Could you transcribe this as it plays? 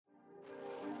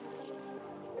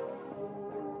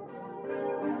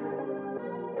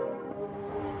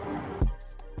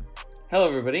Hello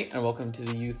everybody, and welcome to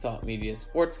the You Thought Media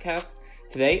Sportscast.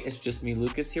 Today, it's just me,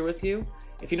 Lucas, here with you.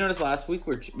 If you noticed last week,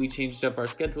 we changed up our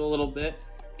schedule a little bit,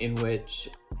 in which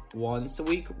once a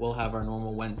week, we'll have our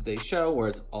normal Wednesday show, where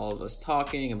it's all of us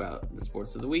talking about the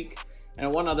sports of the week. And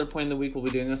at one other point in the week, we'll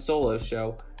be doing a solo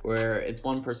show, where it's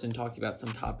one person talking about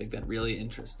some topic that really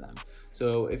interests them.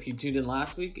 So if you tuned in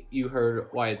last week, you heard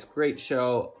Wyatt's great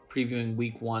show previewing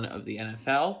week 1 of the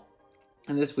NFL.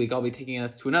 And this week, I'll be taking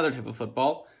us to another type of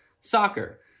football,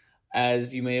 soccer.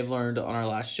 As you may have learned on our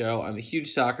last show, I'm a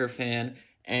huge soccer fan,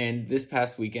 and this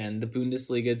past weekend, the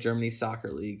Bundesliga, Germany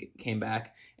Soccer League, came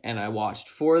back, and I watched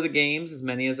 4 of the games, as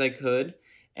many as I could,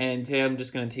 and today I'm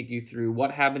just going to take you through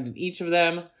what happened in each of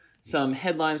them, some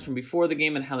headlines from before the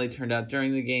game and how they turned out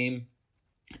during the game,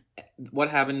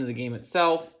 what happened in the game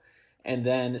itself, and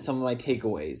then some of my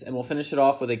takeaways. And we'll finish it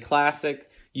off with a classic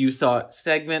You Thought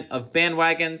segment of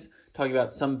bandwagons, talking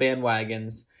about some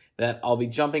bandwagons that I'll be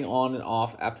jumping on and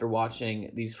off after watching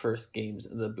these first games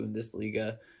of the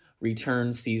Bundesliga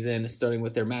return season, starting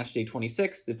with their match day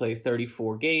 26. They play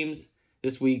 34 games.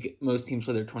 This week, most teams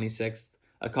play their 26th.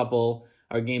 A couple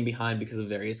are a game behind because of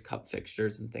various cup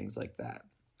fixtures and things like that.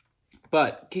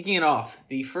 But kicking it off,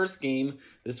 the first game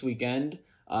this weekend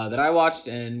that I watched,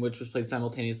 and which was played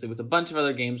simultaneously with a bunch of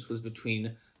other games, was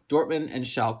between Dortmund and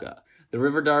Schalke. The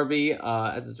River Derby,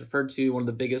 as it's referred to, one of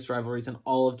the biggest rivalries in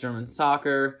all of German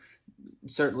soccer,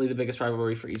 certainly the biggest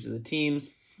rivalry for each of the teams.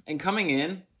 And coming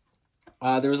in,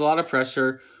 there was a lot of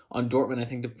pressure on Dortmund, I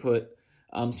think, to put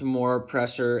some more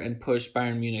pressure and push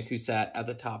Bayern Munich, who sat at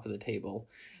the top of the table.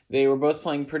 They were both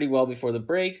playing pretty well before the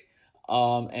break,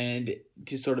 and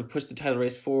to sort of push the title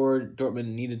race forward,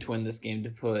 Dortmund needed to win this game to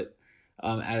put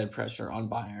added pressure on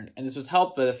Bayern. And this was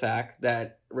helped by the fact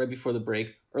that right before the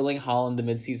break, Erling Haaland, the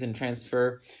midseason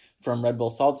transfer from Red Bull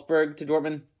Salzburg to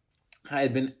Dortmund,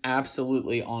 had been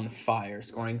absolutely on fire,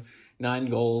 scoring 9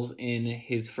 goals in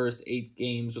his first 8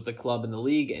 games with the club in the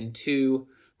league and 2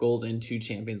 goals in 2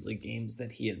 Champions League games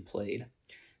that he had played.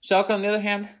 Schalke, on the other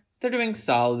hand, they're doing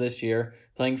solid this year,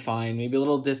 playing fine, maybe a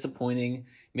little disappointing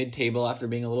mid-table after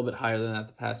being a little bit higher than that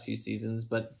the past few seasons,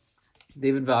 but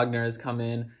David Wagner has come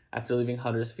in after leaving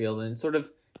Huddersfield and sort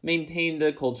of maintained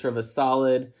a culture of a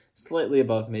solid, slightly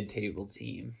above mid-table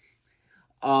team.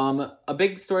 A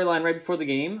big storyline right before the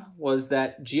game was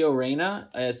that Gio Reyna,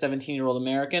 a 17-year-old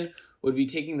American, would be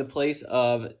taking the place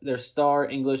of their star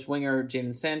English winger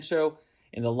Jadon Sancho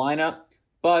in the lineup.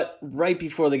 But right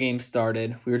before the game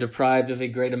started, we were deprived of a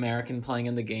great American playing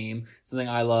in the game, something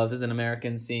I love as an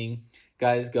American, seeing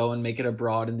guys go and make it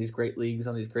abroad in these great leagues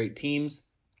on these great teams.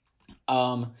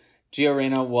 Gio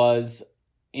Reyna was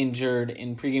injured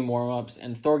in pregame warmups,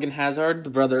 and Thorgan Hazard, the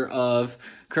brother of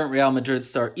current Real Madrid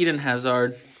star Eden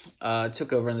Hazard,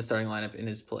 took over in the starting lineup in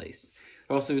his place.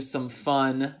 Also, some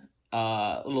fun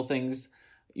little things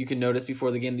you can notice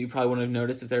before the game that you probably wouldn't have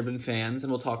noticed if there had been fans,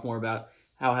 and we'll talk more about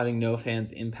how having no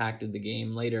fans impacted the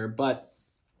game later. But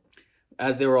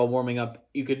as they were all warming up,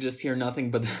 you could just hear nothing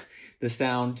but the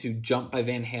sound to Jump by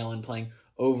Van Halen playing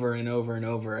over and over and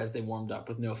over as they warmed up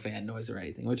with no fan noise or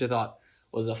anything, which I thought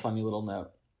was a funny little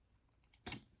note.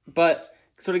 But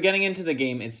sort of getting into the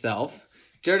game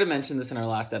itself, Jared had mentioned this in our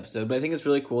last episode, but I think it's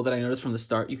really cool that I noticed from the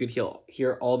start you could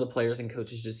hear all the players and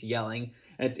coaches just yelling,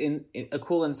 and it's in a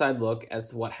cool inside look as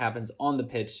to what happens on the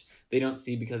pitch. They don't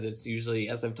see because it's usually,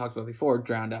 as I've talked about before,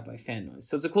 drowned out by fan noise.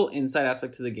 So it's a cool inside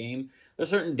aspect to the game. There are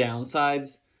certain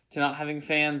downsides to not having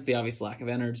fans, the obvious lack of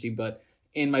energy, but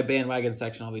in my bandwagon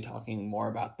section, I'll be talking more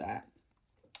about that.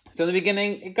 So in the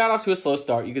beginning, it got off to a slow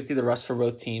start. You could see the rust for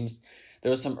both teams. There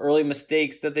were some early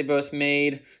mistakes that they both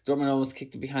made. Dortmund almost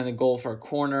kicked it behind the goal for a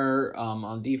corner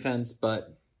on defense,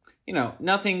 but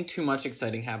nothing too much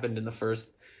exciting happened in the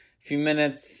first few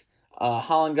minutes.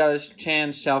 Haaland got a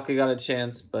chance, Schalke got a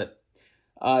chance, but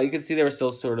you could see they were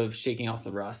still sort of shaking off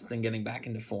the rust and getting back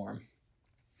into form.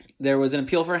 There was an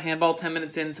appeal for a handball 10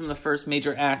 minutes in, some of the first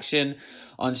major action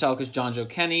on Schalke's Jonjo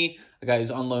Kenny, a guy who's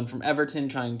on loan from Everton,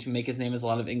 trying to make his name as a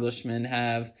lot of Englishmen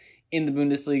have in the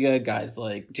Bundesliga. Guys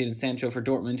like Jadon Sancho for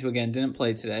Dortmund, who again didn't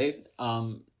play today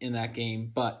in that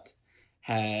game, but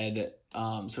had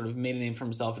sort of made a name for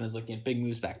himself and is looking at big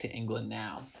moves back to England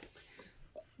now.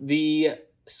 The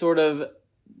sort of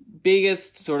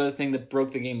biggest sort of thing that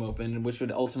broke the game open, which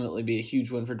would ultimately be a huge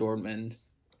win for Dortmund,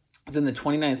 was in the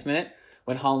 29th minute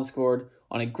when Haaland scored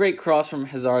on a great cross from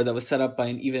Hazard that was set up by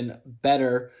an even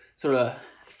better sort of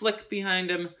flick behind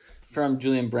him from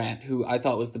Julian Brandt, who I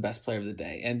thought was the best player of the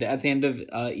day. And at the end of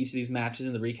each of these matches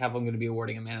in the recap, I'm going to be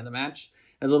awarding a man of the match.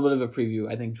 As a little bit of a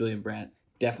preview, I think Julian Brandt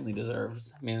definitely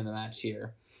deserves man of the match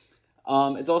here.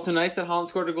 It's also nice that Haaland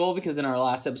scored a goal because in our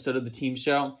last episode of the team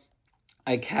show,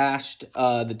 I cashed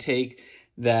the take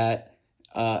that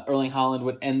Erling Haaland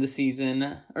would end the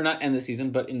season, or not end the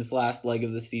season, but in this last leg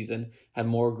of the season, have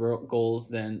more goals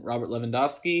than Robert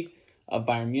Lewandowski of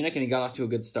Bayern Munich, and he got off to a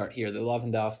good start here. The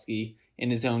Lewandowski, in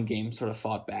his own game, sort of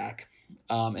fought back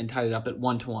and tied it up at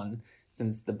 1-1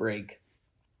 since the break.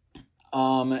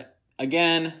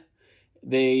 Again,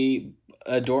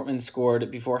 Dortmund scored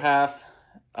before half.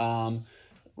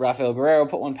 Rafael Guerrero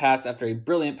put one past after a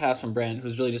brilliant pass from Brandt,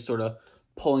 who's really just sort of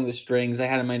pulling the strings. I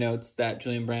had in my notes that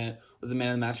Julian Brandt was the man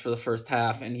of the match for the first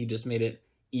half, and he just made it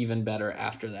even better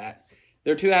after that.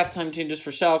 There were 2 halftime changes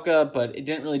for Schalke, but it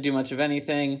didn't really do much of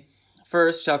anything.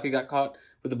 First, Schalke got caught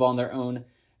with the ball in their own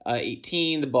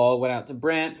 18. The ball went out to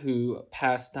Brandt, who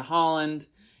passed to Haaland,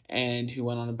 and who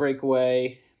went on a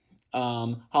breakaway.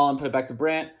 Haaland put it back to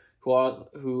Brandt,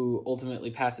 who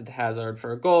ultimately passed it to Hazard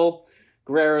for a goal.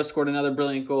 Guerrero scored another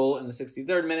brilliant goal in the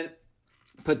 63rd minute,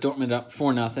 put Dortmund up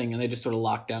 4-0, and they just sort of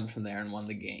locked down from there and won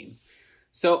the game.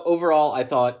 So overall, I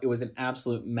thought it was an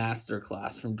absolute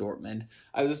masterclass from Dortmund.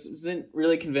 I wasn't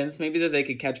really convinced maybe that they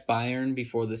could catch Bayern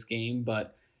before this game,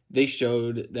 but they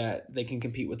showed that they can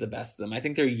compete with the best of them. I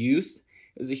think their youth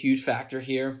is a huge factor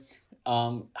here.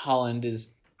 Haaland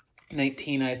is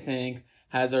 19, I think.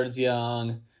 Hazard's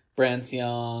young. Brandt's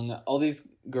young. All these,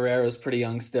 Guerrero's pretty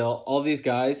young still. All of these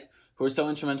guys who are so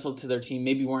instrumental to their team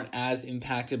maybe weren't as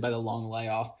impacted by the long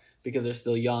layoff because they're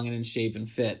still young and in shape and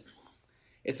fit.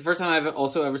 It's the first time I've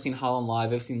also ever seen Haaland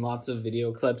live. I've seen lots of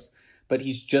video clips, but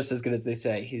he's just as good as they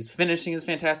say. His finishing is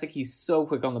fantastic. He's so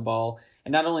quick on the ball.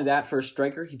 And not only that, for a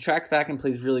striker, he tracks back and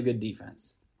plays really good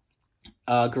defense.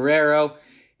 Guerrero,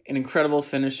 an incredible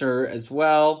finisher as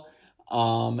well.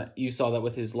 You saw that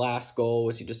with his last goal,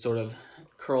 which he just sort of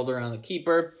curled around the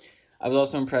keeper. I was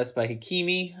also impressed by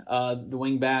Hakimi, the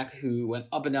wing back, who went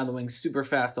up and down the wing super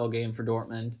fast all game for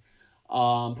Dortmund.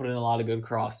 Put in a lot of good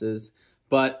crosses.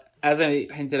 But as I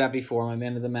hinted at before, my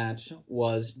man of the match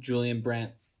was Julian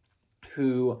Brandt,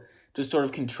 who just sort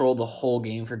of controlled the whole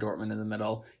game for Dortmund in the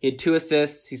middle. He had 2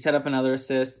 assists. He set up another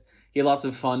assist. He had lots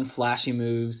of fun, flashy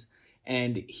moves,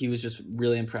 and he was just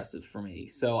really impressive for me.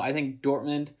 So I think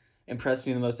Dortmund impressed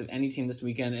me the most of any team this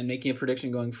weekend, and making a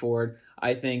prediction going forward,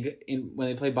 I think when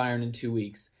they play Bayern in 2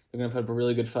 weeks, they're going to put up a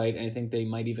really good fight, and I think they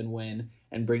might even win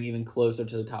and bring even closer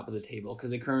to the top of the table, because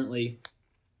they currently,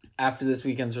 after this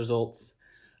weekend's results,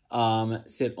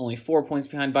 sit only 4 points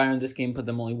behind Bayern. This game put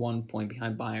them only 1 point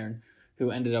behind Bayern, who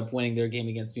ended up winning their game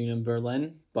against Union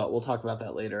Berlin, but we'll talk about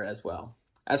that later as well.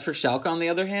 As for Schalke, on the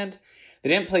other hand, they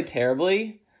didn't play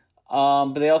terribly,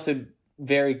 but they also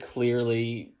very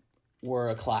clearly were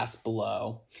a class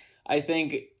below. I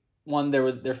think,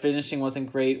 their finishing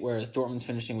wasn't great, whereas Dortmund's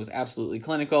finishing was absolutely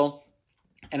clinical.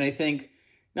 And I think,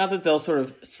 not that they'll sort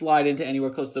of slide into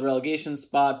anywhere close to the relegation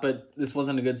spot, but this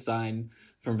wasn't a good sign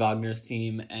from Wagner's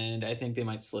team, and I think they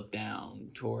might slip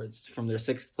down from their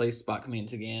 6th place spot coming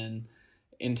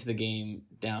into the game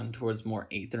down towards more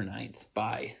 8th or 9th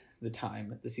by the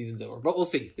time the season's over. But we'll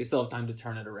see. They still have time to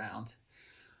turn it around.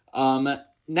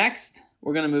 Next,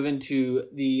 we're going to move into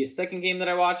the second game that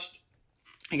I watched.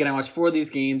 Again, I watched 4 of these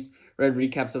games, read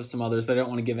recaps of some others, but I don't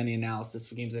want to give any analysis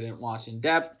for games I didn't watch in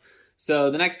depth.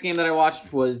 So the next game that I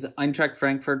watched was Eintracht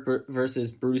Frankfurt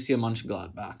versus Borussia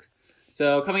Mönchengladbach.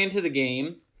 So coming into the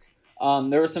game,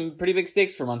 there were some pretty big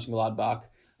stakes for Mönchengladbach.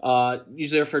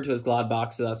 Usually referred to as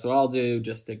Gladbach, so that's what I'll do,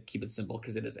 just to keep it simple,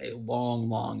 because it is a long,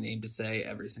 long name to say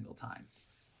every single time.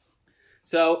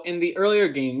 So in the earlier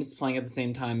games, playing at the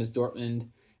same time as Dortmund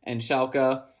and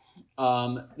Schalke,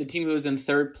 the team who was in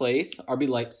 3rd place, RB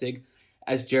Leipzig,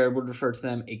 as Jared would refer to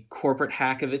them, a corporate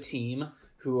hack of a team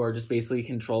who are just basically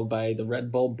controlled by the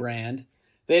Red Bull brand.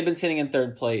 They had been sitting in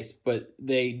 3rd place, but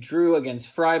they drew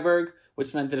against Freiburg,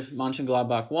 which meant that if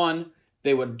Mönchengladbach won,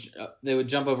 they would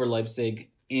jump over Leipzig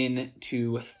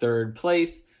into 3rd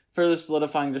place, further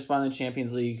solidifying their spot in the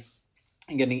Champions League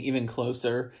and getting even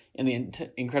closer in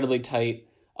the incredibly tight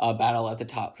battle at the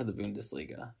top for the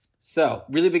Bundesliga. So,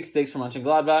 really big stakes for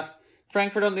Mönchengladbach.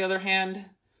 Frankfurt, on the other hand,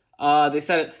 they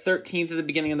sat at 13th at the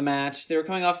beginning of the match. They were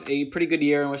coming off a pretty good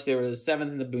year in which they were 7th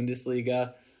in the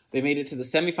Bundesliga. They made it to the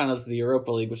semifinals of the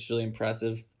Europa League, which is really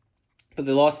impressive. But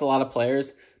they lost a lot of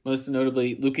players, most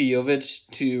notably Luka Jovic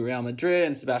to Real Madrid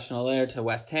and Sebastian Haller to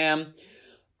West Ham.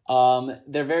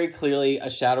 They're very clearly a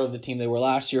shadow of the team they were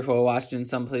last year, who I watched in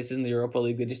some places in the Europa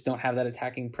League. They just don't have that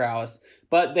attacking prowess.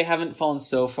 But they haven't fallen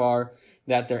so far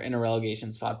that they're in a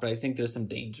relegation spot. But I think there's some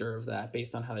danger of that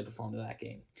based on how they performed in that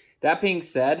game. That being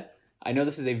said, I know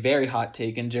this is a very hot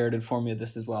take, and Jared informed me of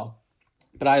this as well.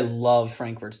 But I love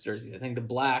Frankfurt's jerseys. I think the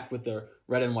black with the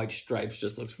red and white stripes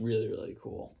just looks really, really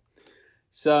cool.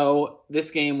 So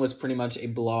this game was pretty much a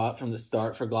blowout from the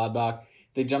start for Gladbach.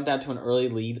 They jumped out to an early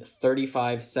lead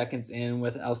 35 seconds in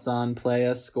with Alsan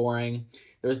Playa scoring.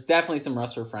 There was definitely some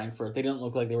rust for Frankfurt. They didn't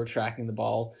look like they were tracking the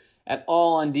ball at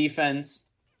all on defense,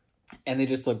 and they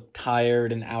just looked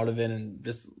tired and out of it and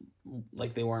just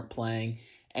like they weren't playing.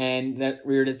 And that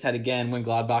reared its head again when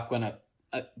Gladbach went up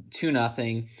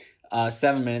 2-0,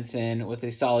 7 minutes in, with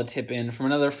a solid tip in from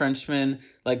another Frenchman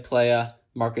like Playa,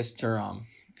 Marcus Thuram,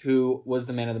 who was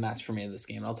the man of the match for me in this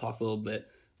game. I'll talk a little bit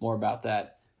more about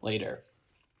that later.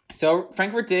 So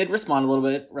Frankfurt did respond a little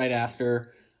bit right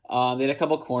after. They had a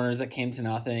couple corners that came to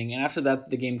nothing, and after that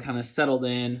the game kind of settled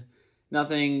in.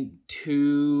 Nothing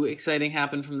too exciting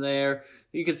happened from there.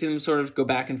 You could see them sort of go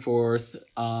back and forth,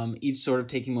 each sort of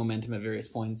taking momentum at various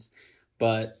points,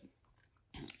 but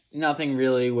nothing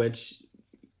really which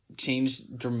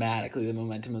changed dramatically the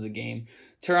momentum of the game.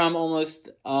 Thuram almost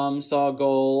saw a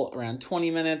goal around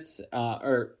 20 minutes,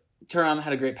 or Thuram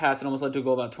had a great pass and almost led to a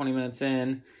goal about 20 minutes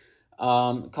in.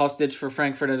 Kostic for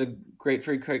Frankfurt had a great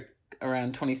free kick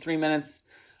around 23 minutes.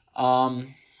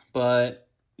 But,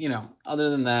 other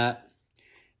than that,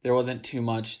 there wasn't too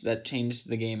much that changed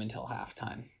the game until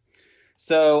halftime.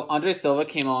 So Andre Silva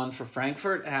came on for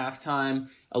Frankfurt at halftime,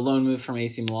 a loan move from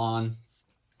AC Milan,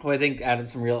 who I think added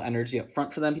some real energy up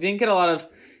front for them. He didn't get a lot of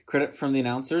credit from the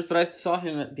announcers, but I saw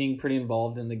him being pretty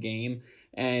involved in the game,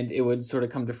 and it would sort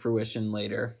of come to fruition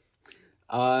later.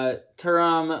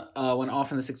 Thuram went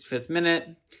off in the 65th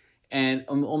minute, and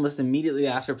almost immediately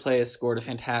after Playa scored a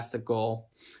fantastic goal.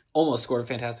 Almost scored a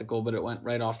fantastic goal, but it went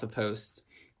right off the post.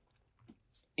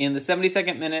 In the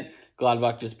 72nd minute,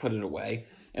 Gladbach just put it away.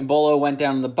 And Bolo went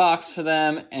down in the box for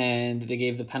them, and they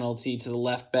gave the penalty to the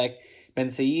left back,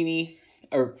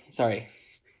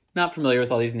 not familiar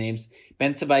with all these names,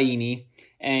 Bensebaini,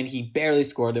 and he barely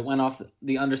scored. It went off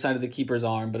the underside of the keeper's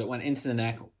arm, but it went into the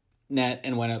net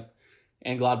and went up,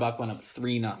 and Gladbach went up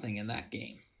 3-0 in that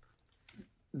game.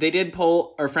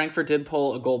 Frankfurt did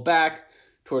pull a goal back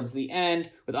towards the end,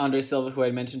 with Andre Silva, who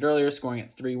I mentioned earlier, scoring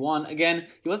at 3-1. Again,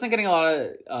 he wasn't getting a lot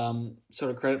of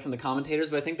sort of credit from the commentators,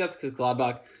 but I think that's because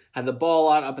Gladbach had the ball a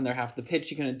lot up in their half of the pitch.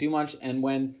 He couldn't do much, and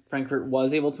when Frankfurt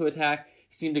was able to attack,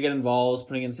 he seemed to get involved,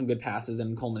 putting in some good passes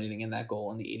and culminating in that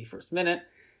goal in the 81st minute.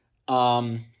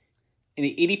 In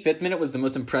the 85th minute was the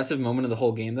most impressive moment of the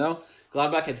whole game, though.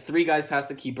 Gladbach had 3 guys past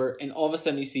the keeper, and all of a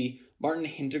sudden you see Martin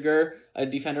Hinteregger, a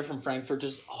defender from Frankfurt,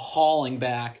 just hauling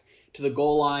back to the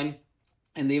goal line.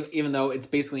 And even though it's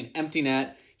basically an empty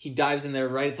net, he dives in there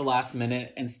right at the last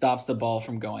minute and stops the ball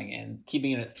from going in,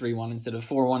 keeping it at 3-1 instead of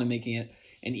 4-1 and making it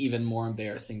an even more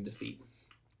embarrassing defeat.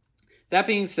 That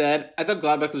being said, I thought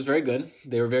Gladbach was very good.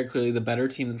 They were very clearly the better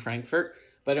team than Frankfurt,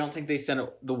 but I don't think they sent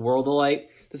the world alight.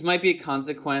 This might be a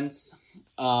consequence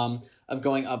of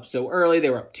going up so early. They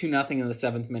were up 2-0 in the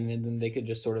 7th minute, and then they could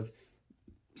just sort of,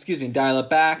 dial it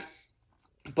back.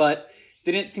 But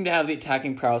they didn't seem to have the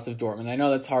attacking prowess of Dortmund. I know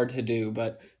that's hard to do,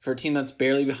 but for a team that's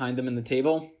barely behind them in the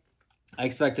table, I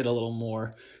expected a little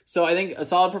more. So I think a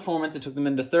solid performance. It took them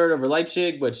into third over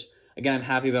Leipzig, which, again, I'm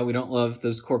happy about. We don't love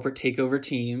those corporate takeover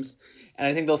teams. And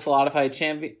I think they'll solidify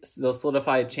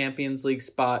a Champions League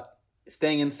spot,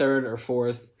 staying in third or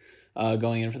fourth,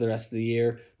 going in for the rest of the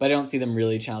year. But I don't see them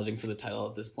really challenging for the title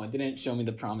at this point. They didn't show me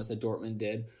the promise that Dortmund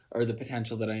did or the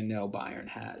potential that I know Bayern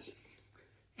has.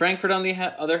 Frankfurt, on the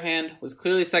other hand, was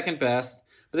clearly second best,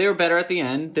 but they were better at the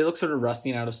end. They looked sort of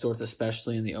rusty and out of sorts,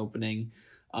 especially in the opening,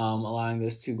 allowing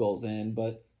those 2 goals in.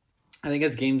 But I think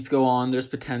as games go on, there's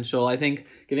potential. I think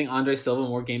giving Andre Silva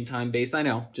more game time based, I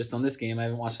know, just on this game, I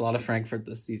haven't watched a lot of Frankfurt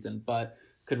this season, but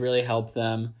could really help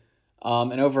them.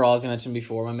 And overall, as I mentioned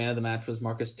before, my man of the match was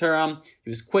Marcus Thuram. He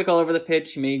was quick all over the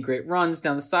pitch. He made great runs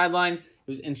down the sideline. He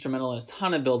was instrumental in a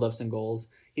ton of build-ups and goals.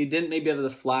 He didn't maybe have the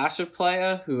flash of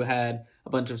Playa, who had a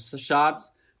bunch of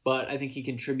shots, but I think he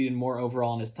contributed more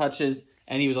overall in his touches,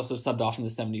 and he was also subbed off in the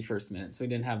 71st minute, so he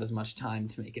didn't have as much time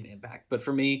to make an impact. But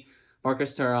for me,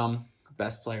 Marcus Thuram,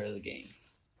 best player of the game.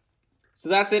 So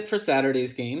that's it for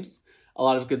Saturday's games. A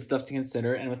lot of good stuff to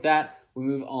consider, and with that, we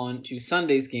move on to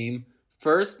Sunday's game.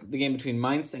 First, the game between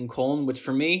Mainz and Köln, which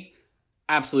for me,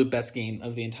 absolute best game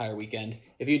of the entire weekend.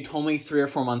 If you'd told me 3 or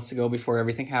 4 months ago, before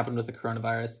everything happened with the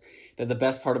coronavirus, that the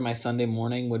best part of my Sunday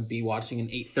morning would be watching an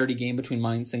 8:30 game between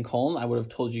Mainz and Köln, I would have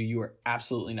told you were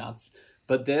absolutely nuts.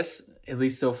 But this, at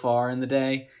least so far in the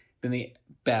day, been the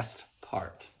best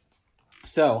part.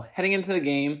 So, heading into the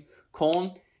game,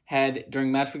 Köln had,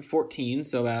 during match week 14,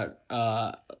 so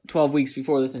about 12 weeks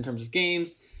before this in terms of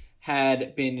games,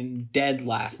 had been dead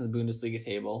last in the Bundesliga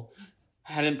table.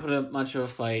 Hadn't put up much of a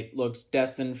fight, looked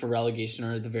destined for relegation,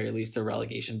 or at the very least a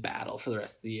relegation battle for the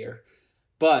rest of the year.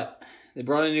 But they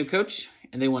brought in a new coach,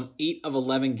 and they won 8 of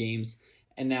 11 games,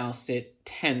 and now sit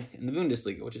 10th in the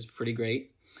Bundesliga, which is pretty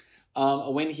great.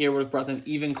 A win here would have brought them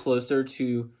even closer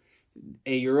to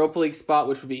a Europa League spot,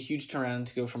 which would be a huge turnaround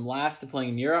to go from last to playing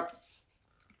in Europe.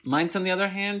 Mainz, on the other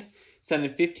hand, sat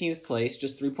in 15th place,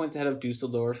 just 3 points ahead of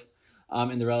Dusseldorf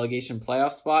in the relegation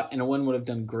playoff spot, and a win would have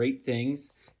done great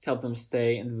things to help them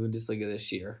stay in the Bundesliga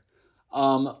this year.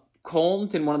 Köln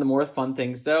did one of the more fun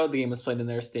things, though. The game was played in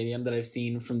their stadium that I've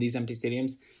seen from these empty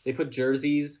stadiums. They put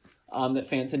jerseys that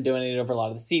fans had donated over a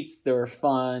lot of the seats. There were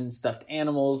fun stuffed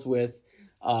animals with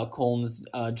Köln's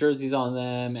jerseys on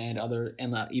them and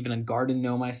even a garden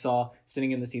gnome I saw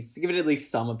sitting in the seats to give it at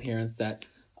least some appearance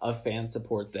of fan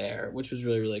support there, which was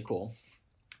really, really cool.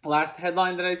 Last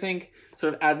headline that I think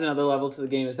sort of adds another level to the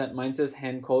game is that Mainz's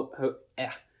head coach,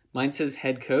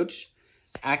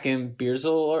 Achim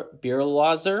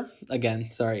Bierlazer,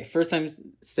 again, sorry, first time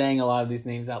saying a lot of these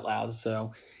names out loud,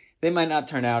 so they might not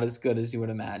turn out as good as you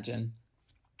would imagine.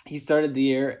 He started the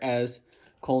year as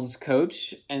Köln's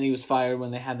coach, and he was fired when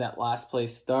they had that last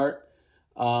place start.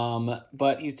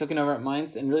 But he's taken over at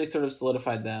Mainz and really sort of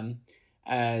solidified them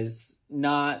as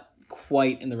not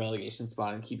quite in the relegation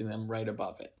spot and keeping them right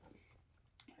above it.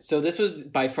 So this was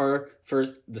by far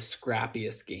first the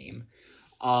scrappiest game.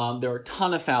 There were a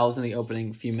ton of fouls in the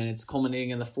opening few minutes, culminating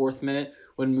in the 4th minute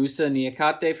when Musa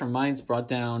Niakate from Mainz brought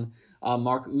down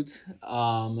Mark Uth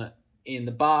in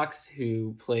the box,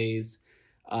 who plays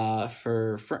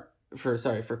for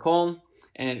Köln,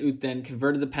 and Uth then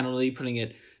converted the penalty, putting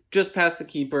it just past the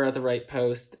keeper at the right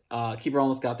post. Keeper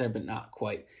almost got there, but not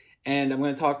quite. And I'm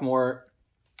going to talk more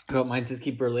about Mainz's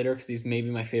keeper later because he's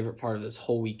maybe my favorite part of this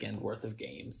whole weekend worth of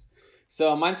games.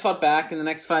 So Mainz fought back in the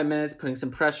next 5 minutes, putting some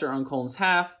pressure on Köln's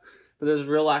half, but there's a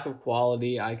real lack of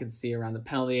quality I could see around the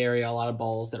penalty area, a lot of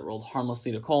balls that rolled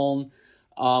harmlessly to Köln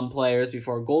players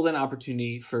before a golden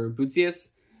opportunity for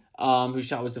Buzius, whose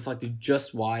shot was deflected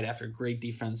just wide after great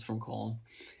defense from Köln,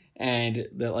 and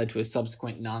that led to a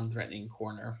subsequent non-threatening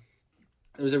corner.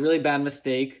 There was a really bad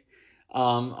mistake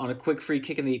on a quick free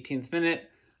kick in the 18th minute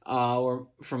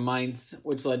from Mainz,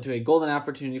 which led to a golden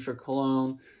opportunity for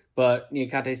Cologne, but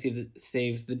Niakate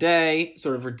saved the day,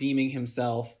 sort of redeeming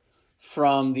himself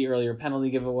from the earlier penalty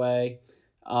giveaway.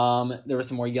 There were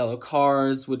some more yellow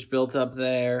cards, which built up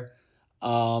there.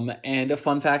 And a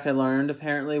fun fact I learned,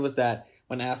 apparently, was that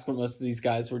when asked what most of these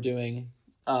guys were doing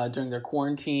during their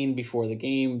quarantine before the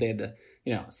game, they had to,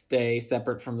 stay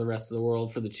separate from the rest of the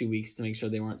world for the 2 weeks to make sure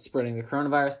they weren't spreading the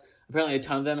coronavirus. Apparently, a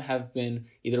ton of them have been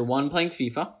either 1, playing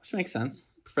FIFA, which makes sense,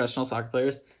 professional soccer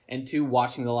players, and 2,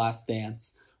 watching The Last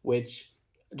Dance, which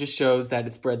just shows that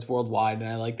it spreads worldwide, and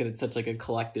I like that it's such like a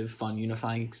collective, fun,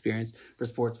 unifying experience for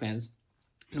sports fans,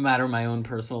 no matter my own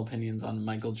personal opinions on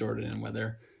Michael Jordan and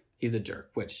whether he's a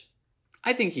jerk, which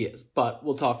I think he is, but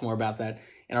we'll talk more about that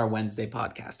in our Wednesday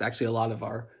podcast. Actually, a lot of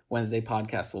our Wednesday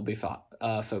podcast will be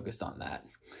focused on that.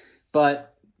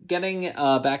 But getting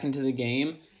back into the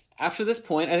game, after this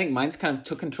point, I think Mainz kind of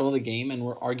took control of the game and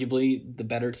were arguably the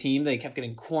better team. They kept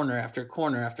getting corner after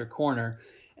corner after corner.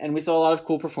 And we saw a lot of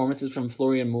cool performances from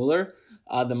Florian Müller,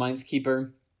 the Mainz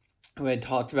keeper who I had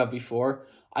talked about before.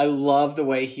 I love the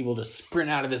way he will just sprint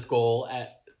out of his goal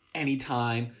at any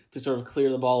time to sort of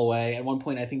clear the ball away. At one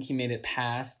point, I think he made it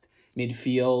past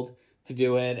midfield to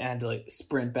do it and had to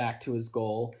sprint back to his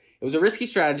goal. It was a risky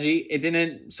strategy. It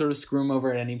didn't sort of screw him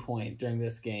over at any point during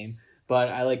this game. But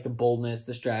I like the boldness,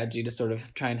 the strategy to sort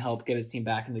of try and help get his team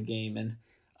back in the game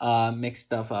and mix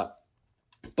stuff up.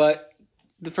 But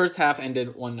the first half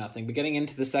ended 1-0. But getting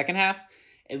into the second half,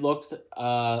 it looked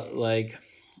like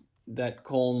that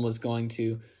Köln was going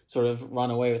to sort of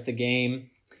run away with the game.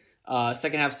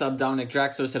 Second half sub Dominic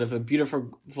Draxler set up a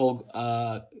beautiful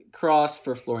cross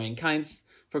for Florian Kainz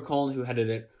for Köln, who headed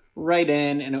it right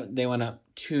in, and they went up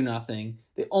 2-0.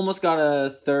 They almost got a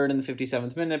third in the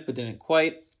 57th minute, but didn't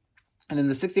quite. And in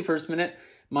the 61st minute,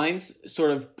 Mainz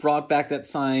sort of brought back that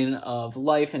sign of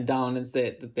life and dominance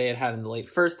that they had in the late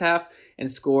first half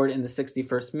and scored in the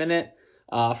 61st minute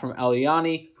from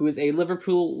Aliani, who is a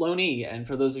Liverpool loanee. And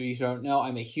for those of you who don't know,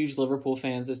 I'm a huge Liverpool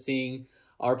fan, so seeing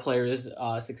our players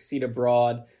succeed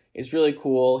abroad is really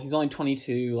cool. He's only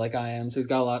 22 like I am, so he's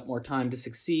got a lot more time to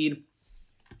succeed.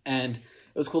 And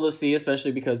it was cool to see,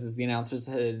 especially because, as the announcers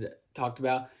had talked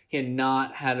about, he had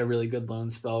not had a really good loan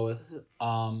spell with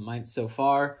Mainz so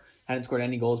far. Hadn't scored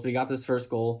any goals, but he got this first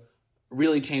goal.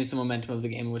 Really changed the momentum of the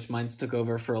game, in which Mainz took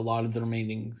over for a lot of the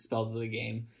remaining spells of the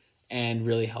game and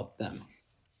really helped them.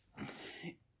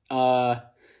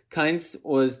 Kainz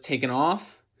was taken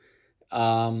off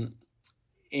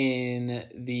in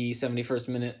the 71st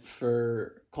minute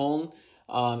for Köln.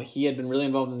 He had been really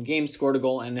involved in the game, scored a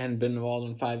goal, and had been involved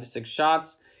in 5 or 6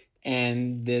 shots.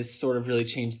 and this sort of really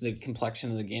changed the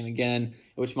complexion of the game again,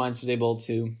 which Mainz was able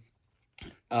to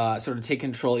sort of take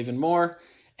control even more.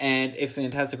 And a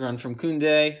fantastic run from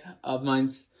Kunde of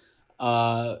Mainz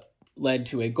led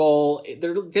to a goal.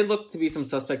 There did look to be some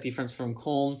suspect defense from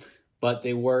Köln, but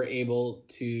they were able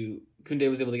to, Kunde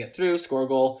was able to get through, score a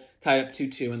goal, tied up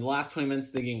 2-2. In the last 20 minutes,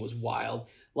 the game was wild.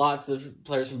 Lots of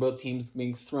players from both teams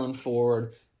being thrown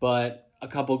forward, but a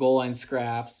couple goal line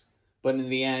scraps. But in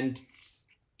the end,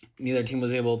 neither team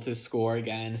was able to score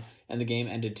again, and the game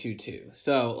ended 2-2.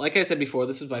 So, like I said before,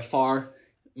 this was by far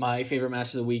my favorite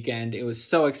match of the weekend. It was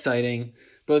so exciting.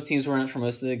 Both teams were in it for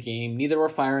most of the game. Neither were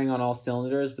firing on all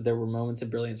cylinders, but there were moments of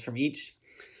brilliance from each.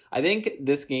 I think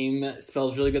this game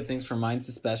spells really good things for Mainz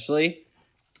especially.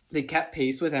 They kept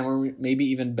pace with and were maybe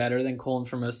even better than Köln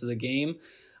for most of the game.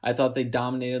 I thought they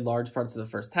dominated large parts of the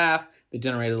first half. They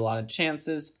generated a lot of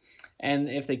chances. And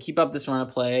if they keep up this run of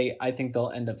play, I think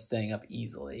they'll end up staying up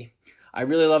easily. I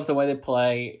really love the way they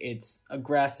play. It's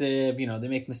aggressive. They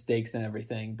make mistakes and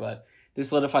everything, but they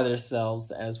solidify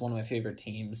themselves as one of my favorite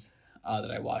teams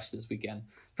that I watched this weekend.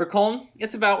 For Köln,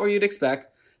 it's about where you'd expect.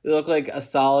 They look like a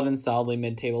solid and solidly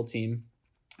mid-table team.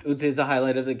 Uth is a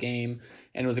highlight of the game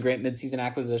and was a great mid-season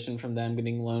acquisition from them,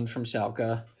 getting loaned from Schalke.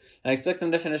 And I expect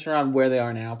them to finish around where they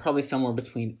are now, probably somewhere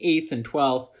between 8th and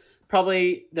 12th.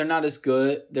 Probably they're not as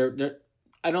good.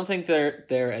 I don't think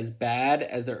they're as bad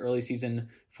as their early season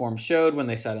form showed when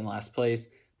they sat in last place,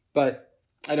 but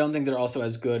I don't think they're also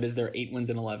as good as their 8 wins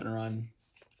and 11 run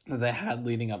that they had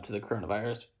leading up to the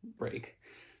coronavirus break.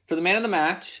 For the man of the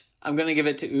match, I'm going to give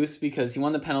it to Uth because he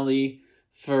won the penalty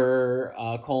for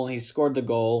Köln. He scored the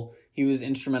goal. He was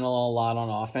instrumental a lot on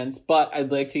offense, but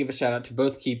I'd like to give a shout out to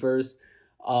both keepers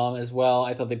as well.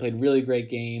 I thought they played really great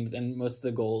games, and most of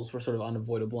the goals were sort of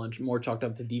unavoidable and more chalked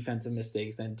up to defensive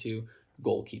mistakes than to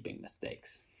goalkeeping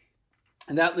mistakes.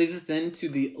 And that leads us into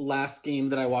the last game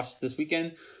that I watched this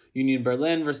weekend, Union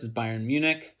Berlin versus Bayern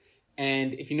Munich.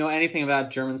 And if you know anything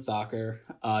about German soccer,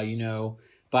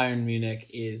 Bayern Munich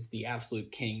is the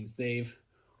absolute kings. They've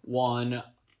won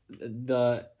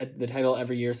the title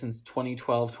every year since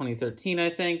 2012, 2013, I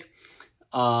think.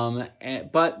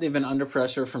 But they've been under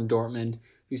pressure from Dortmund,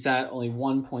 who sat only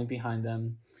 1 point behind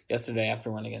them yesterday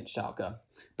after winning against Schalke.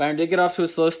 Bayern did get off to a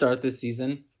slow start this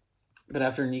season, but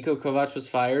after Niko Kovac was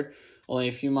fired, only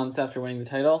a few months after winning the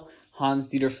title,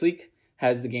 Hans-Dieter Flick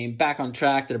has the game back on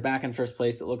track. They're back in first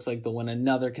place. It looks like they'll win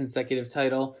another consecutive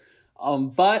title.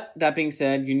 But that being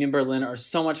said, Union Berlin are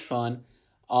so much fun.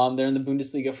 They're in the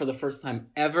Bundesliga for the first time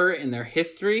ever in their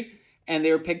history, and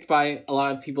they were picked by a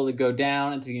lot of people to go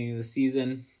down at the beginning of the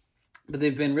season. But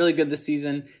they've been really good this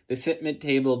season. They sit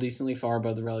mid-table, decently far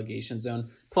above the relegation zone.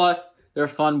 Plus, they're a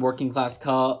fun working-class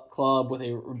club with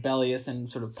a rebellious and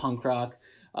sort of punk rock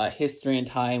history and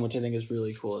time, which I think is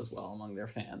really cool as well among their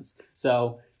fans.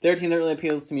 So they're a team that really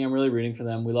appeals to me. I'm really rooting for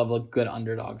them. We love a good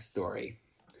underdog story.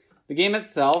 The game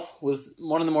itself was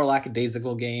one of the more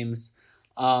lackadaisical games.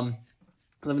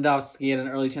 Lewandowski had an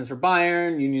early chance for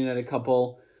Bayern. Union had a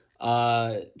couple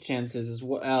chances as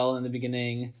well in the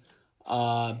beginning.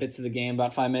 Bits of the game,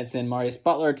 about 5 minutes in, Marius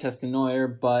Butler tested Neuer,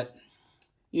 but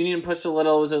Union pushed a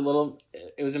little.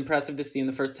 It was impressive to see in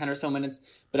the first 10 or so minutes,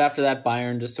 but after that,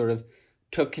 Bayern just sort of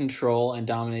took control and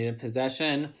dominated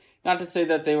possession. Not to say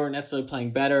that they were necessarily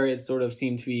playing better. It sort of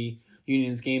seemed to be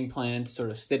Union's game plan to sort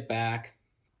of sit back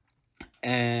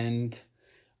and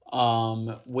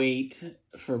wait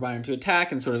for Bayern to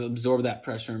attack and sort of absorb that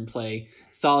pressure and play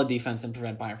solid defense and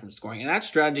prevent Bayern from scoring. And that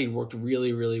strategy worked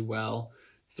really, really well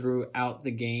throughout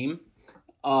the game.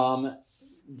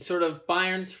 Sort of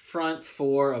Bayern's front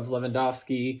four of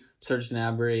Lewandowski, Serge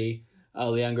Gnabry,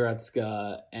 Leon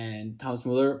Goretzka, and Thomas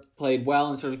Müller played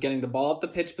well in sort of getting the ball up the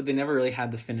pitch, but they never really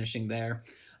had the finishing there.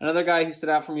 Another guy who stood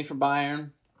out for me for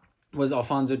Bayern was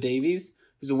Alphonso Davies,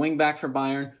 who's a wing-back for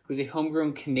Bayern, who's a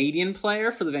homegrown Canadian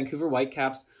player for the Vancouver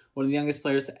Whitecaps, one of the youngest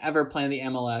players to ever play in the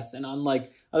MLS. And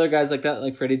unlike other guys like that,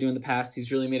 like Freddie do in the past,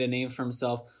 he's really made a name for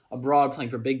himself abroad, playing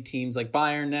for big teams like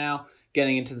Bayern now,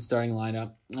 getting into the starting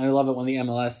lineup. And I love it when the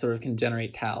MLS sort of can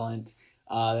generate talent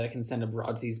that it can send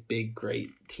abroad to these big, great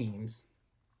teams.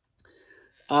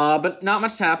 But not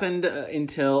much happened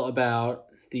until about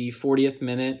the 40th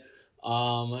minute.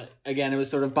 Again, it was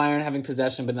sort of Bayern having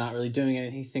possession but not really doing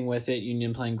anything with it.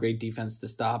 Union playing great defense to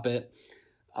stop it.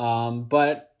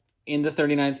 But in the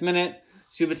 39th minute,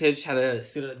 Subotic had a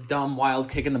sort of dumb, wild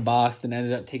kick in the box and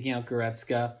ended up taking out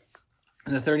Goretzka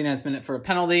in the 39th minute for a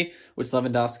penalty, which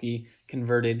Lewandowski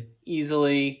converted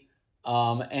easily.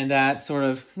 And that sort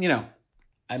of,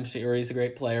 I'm sure he's a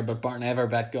great player, but Bart and I have our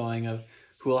bet going of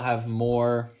who will have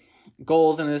more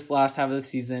goals in this last half of the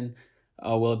season,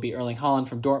 Will it be Erling Haaland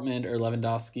from Dortmund or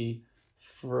Lewandowski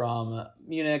from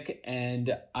Munich?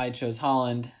 And I chose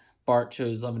Haaland. Bart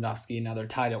chose Lewandowski. Now they're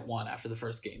tied at 1 after the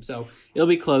first game. So it'll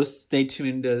be close. Stay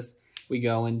tuned as we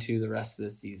go into the rest of the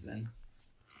season.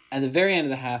 At the very end of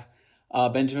the half,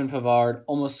 Benjamin Pavard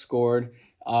almost scored,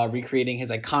 recreating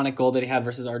his iconic goal that he had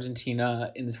versus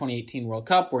Argentina in the 2018 World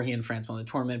Cup, where he and France won the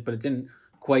tournament, but it didn't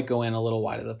quite go in, a little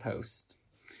wide of the post.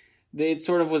 It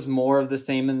sort of was more of the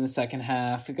same in the second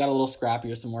half. It got a little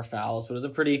scrappier, some more fouls, but it was a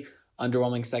pretty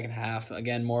underwhelming second half.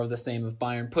 Again, more of the same of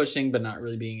Bayern pushing, but not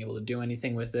really being able to do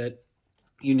anything with it.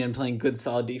 Union playing good,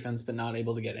 solid defense, but not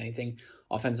able to get anything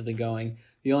offensively going.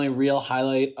 The only real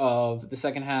highlight of the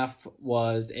second half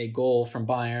was a goal from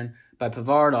Bayern by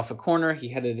Pavard off a corner. He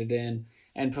headed it in.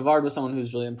 And Pavard was someone who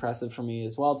was really impressive for me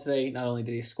as well today. Not only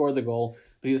did he score the goal,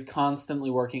 but he was constantly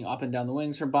working up and down the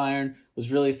wings for Bayern,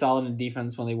 was really solid in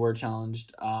defense when they were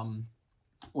challenged,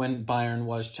 when Bayern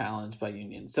was challenged by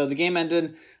Union. So the game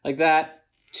ended like that,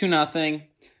 2-0.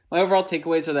 My overall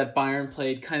takeaways are that Bayern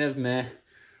played kind of meh.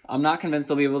 I'm not convinced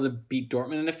they'll be able to beat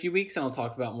Dortmund in a few weeks, and I'll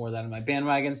talk about more of that in my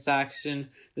bandwagon section.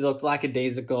 They looked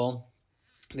lackadaisical.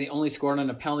 They only scored on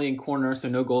a penalty and corner, so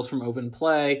no goals from open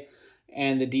play.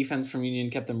 And the defense from Union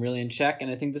kept them really in check. And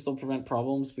I think this will prevent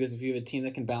problems because if you have a team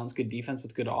that can balance good defense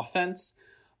with good offense,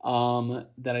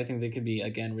 that I think they could be,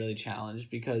 again, really challenged.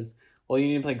 Because while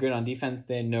Union played great on defense,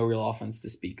 they had no real offense to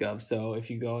speak of. So if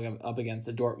you go up against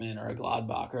a Dortmund or a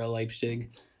Gladbach or a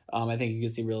Leipzig, I think you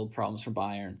could see real problems for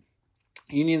Bayern.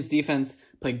 Union's defense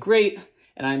played great,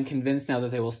 and I'm convinced now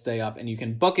that they will stay up. And you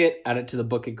can book it, add it to the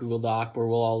Book It Google Doc, where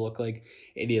we'll all look like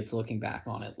idiots looking back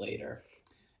on it later.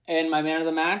 And my man of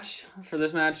the match for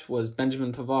this match was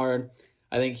Benjamin Pavard.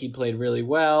 I think he played really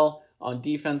well on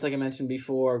defense, like I mentioned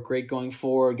before. Great going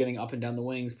forward, getting up and down the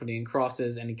wings, putting in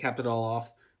crosses, and he capped it all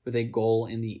off with a goal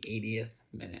in the 80th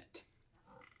minute.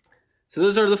 So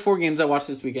those are the 4 games I watched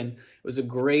this weekend. It was a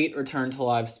great return to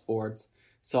live sports.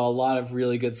 Saw a lot of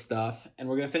really good stuff. And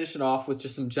we're going to finish it off with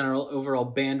just some general overall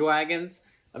bandwagons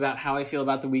about how I feel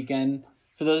about the weekend.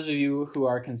 For those of you who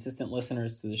are consistent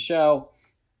listeners to the show,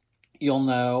 you'll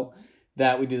know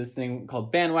that we do this thing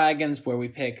called bandwagons where we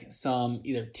pick some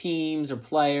either teams or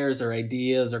players or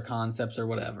ideas or concepts or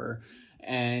whatever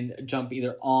and jump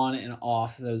either on and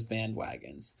off those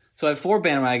bandwagons. So I have 4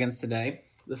 bandwagons today.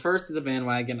 The first is a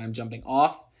bandwagon I'm jumping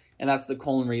off, and that's the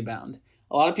Cologne rebound.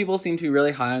 A lot of people seem to be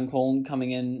really high on Cologne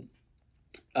coming in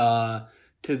to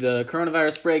the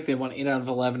coronavirus break. They won 8 out of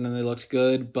 11 and they looked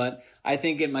good, but I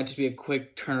think it might just be a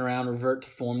quick turnaround, revert to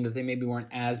form, that they maybe weren't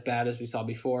as bad as we saw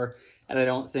before, and I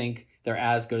don't think they're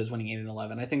as good as winning 8 and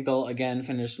 11. I think they'll, again,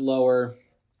 finish lower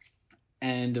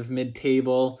end of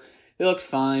mid-table. They looked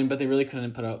fine, but they really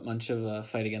couldn't put up much of a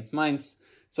fight against Mainz,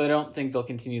 so I don't think they'll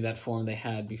continue that form they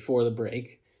had before the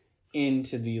break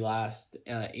into the last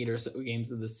 8 or so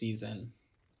games of the season.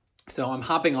 So I'm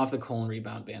hopping off the Cologne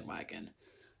rebound bandwagon.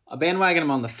 A bandwagon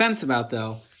I'm on the fence about,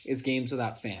 though, is games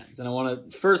without fans. And I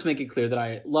want to first make it clear that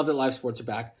I love that live sports are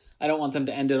back. I don't want them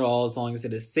to end at all as long as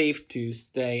it is safe to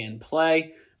stay and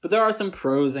play. But there are some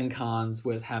pros and cons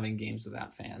with having games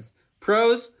without fans.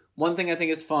 Pros, one thing I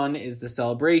think is fun is the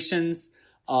celebrations.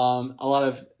 A lot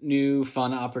of new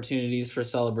fun opportunities for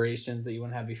celebrations that you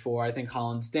wouldn't have before. I think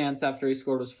Haaland's dance after he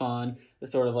scored was fun. The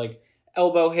sort of like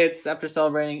elbow hits after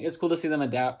celebrating. It's cool to see them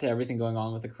adapt to everything going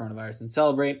on with the coronavirus and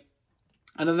celebrate.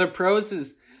 Another pro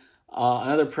is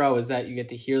that you get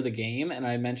to hear the game, and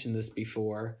I mentioned this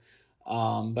before,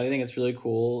 but I think it's really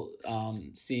cool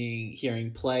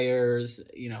hearing players,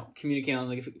 communicate on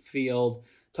the field,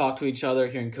 talk to each other,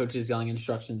 hearing coaches yelling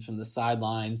instructions from the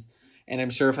sidelines. And I'm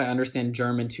sure if I understand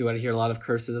German too, I'd hear a lot of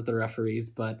curses at the referees,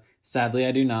 but sadly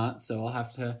I do not, so I'll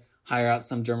have to hire out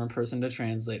some German person to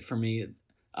translate for me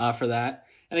for that.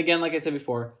 And again, like I said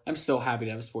before, I'm so happy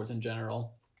to have sports in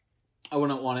general. I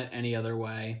wouldn't want it any other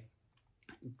way.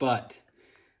 But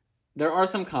there are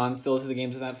some cons still to the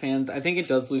games without fans. I think it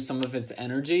does lose some of its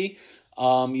energy.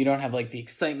 You don't have like the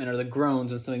excitement or the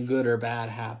groans when something good or bad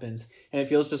happens. And it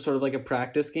feels just sort of like a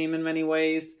practice game in many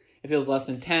ways. It feels less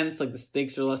intense, like the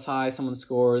stakes are less high, someone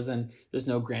scores, and there's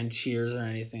no grand cheers or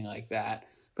anything like that.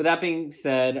 But that being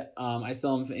said, I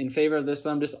still am in favor of this, but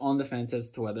I'm just on the fence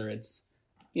as to whether it's,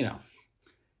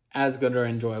 as good or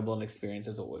enjoyable an experience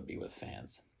as it would be with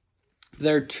fans.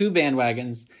 There are 2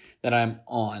 bandwagons that I'm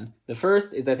on. The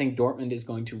first is I think Dortmund is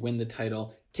going to win the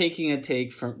title, taking a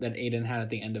take from that Aiden had at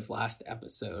the end of last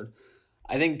episode.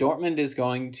 I think Dortmund is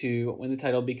going to win the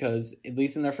title because, at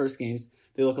least in their first games,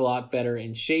 they look a lot better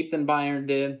in shape than Bayern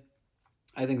did.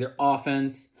 I think their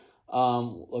offense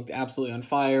looked absolutely on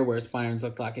fire, whereas Bayern's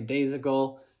looked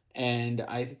lackadaisical. And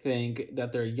I think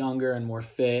that they're younger and more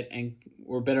fit and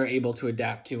were better able to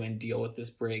adapt to and deal with this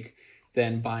break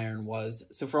than Bayern was.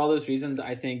 So for all those reasons,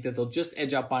 I think that they'll just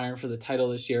edge out Bayern for the title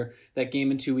this year. That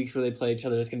game in 2 weeks where they play each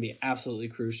other is going to be absolutely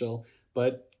crucial.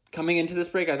 But coming into this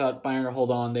break, I thought Bayern would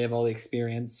hold on. They have all the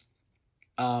experience.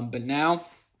 But now,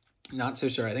 not so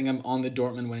sure. I think I'm on the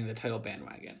Dortmund winning the title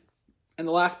bandwagon. And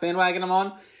the last bandwagon I'm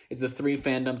on is the 3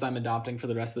 fandoms I'm adopting for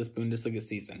the rest of this Bundesliga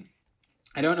season.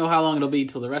 I don't know how long it'll be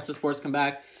till the rest of sports come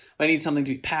back, but I need something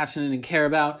to be passionate and care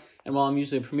about. And while I'm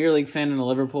usually a Premier League fan and a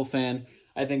Liverpool fan,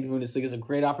 I think the Bundesliga is a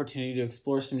great opportunity to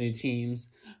explore some new teams,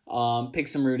 pick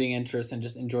some rooting interests, and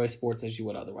just enjoy sports as you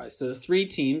would otherwise. So the 3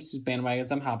 teams whose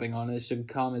bandwagons I'm hopping on, and this should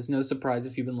come as no surprise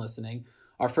if you've been listening,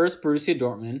 are first Borussia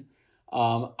Dortmund.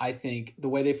 I think the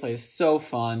way they play is so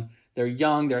fun. They're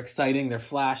young, they're exciting, they're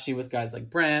flashy with guys like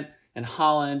Brandt and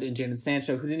Haaland and Jadon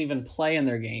Sancho, who didn't even play in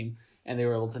their game, and they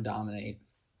were able to dominate.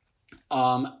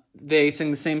 They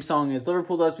sing the same song as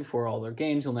Liverpool does before all their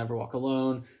games, You'll Never Walk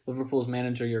Alone. Liverpool's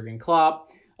manager, Jurgen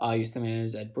Klopp, used to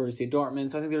manage at Borussia Dortmund,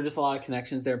 so I think there are just a lot of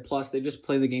connections there. Plus, they just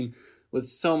play the game with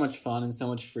so much fun and so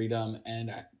much freedom, and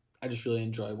I just really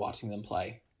enjoy watching them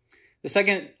play. The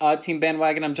second team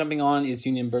bandwagon I'm jumping on is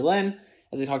Union Berlin.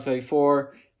 As I talked about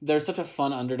before, they're such a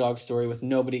fun underdog story with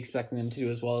nobody expecting them to do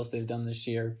as well as they've done this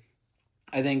year.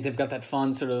 I think they've got that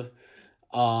fun sort of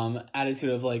attitude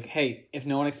of like, hey, if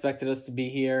no one expected us to be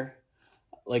here,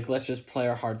 like, let's just play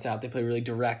our hearts out. They play really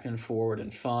direct and forward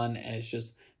and fun, and it's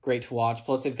just great to watch.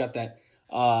 Plus, they've got that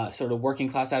sort of working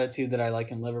class attitude that I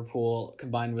like in Liverpool,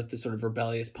 combined with the sort of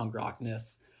rebellious punk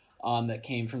rockness that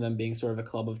came from them being sort of a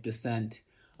club of dissent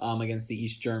against the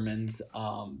East Germans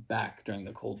back during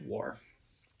the Cold War.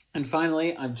 And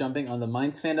finally, I'm jumping on the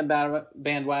Mainz fandom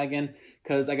bandwagon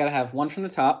because I got to have one from the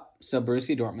top, so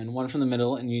Borussia Dortmund, one from the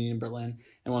middle in Union Berlin,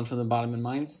 and one from the bottom in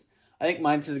Mainz. I think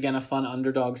Mainz is, again, a fun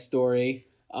underdog story.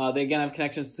 They, again, have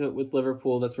connections with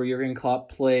Liverpool. That's where Jurgen Klopp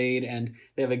played, and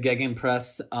they have a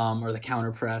Gegenpress, or the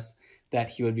counter press, that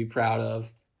he would be proud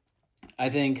of. I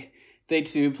think they,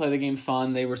 too, play the game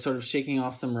fun. They were sort of shaking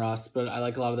off some rust, but I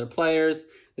like a lot of their players.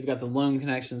 They've got the loan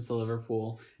connections to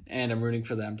Liverpool, and I'm rooting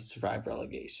for them to survive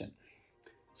relegation.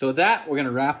 So with that, we're going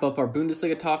to wrap up our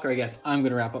Bundesliga talk, or I guess I'm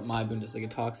going to wrap up my Bundesliga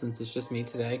talk since it's just me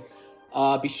today.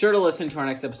 Be sure to listen to our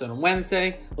next episode on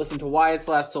Wednesday. Listen to Wyatt's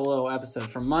last solo episode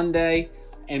from Monday.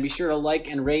 And be sure to like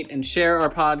and rate and share our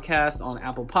podcast on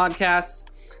Apple Podcasts.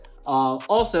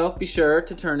 Also, be sure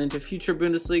to turn into future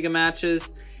Bundesliga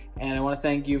matches. And I want to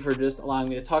thank you for just allowing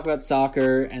me to talk about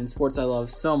soccer and sports I love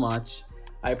so much.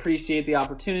 I appreciate the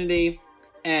opportunity.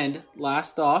 And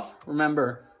last off,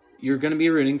 remember, you're going to be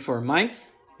rooting for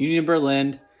Mainz, Union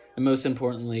Berlin, and most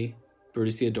importantly,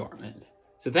 Borussia Dortmund.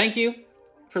 So thank you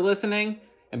for listening,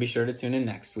 and be sure to tune in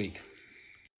next week.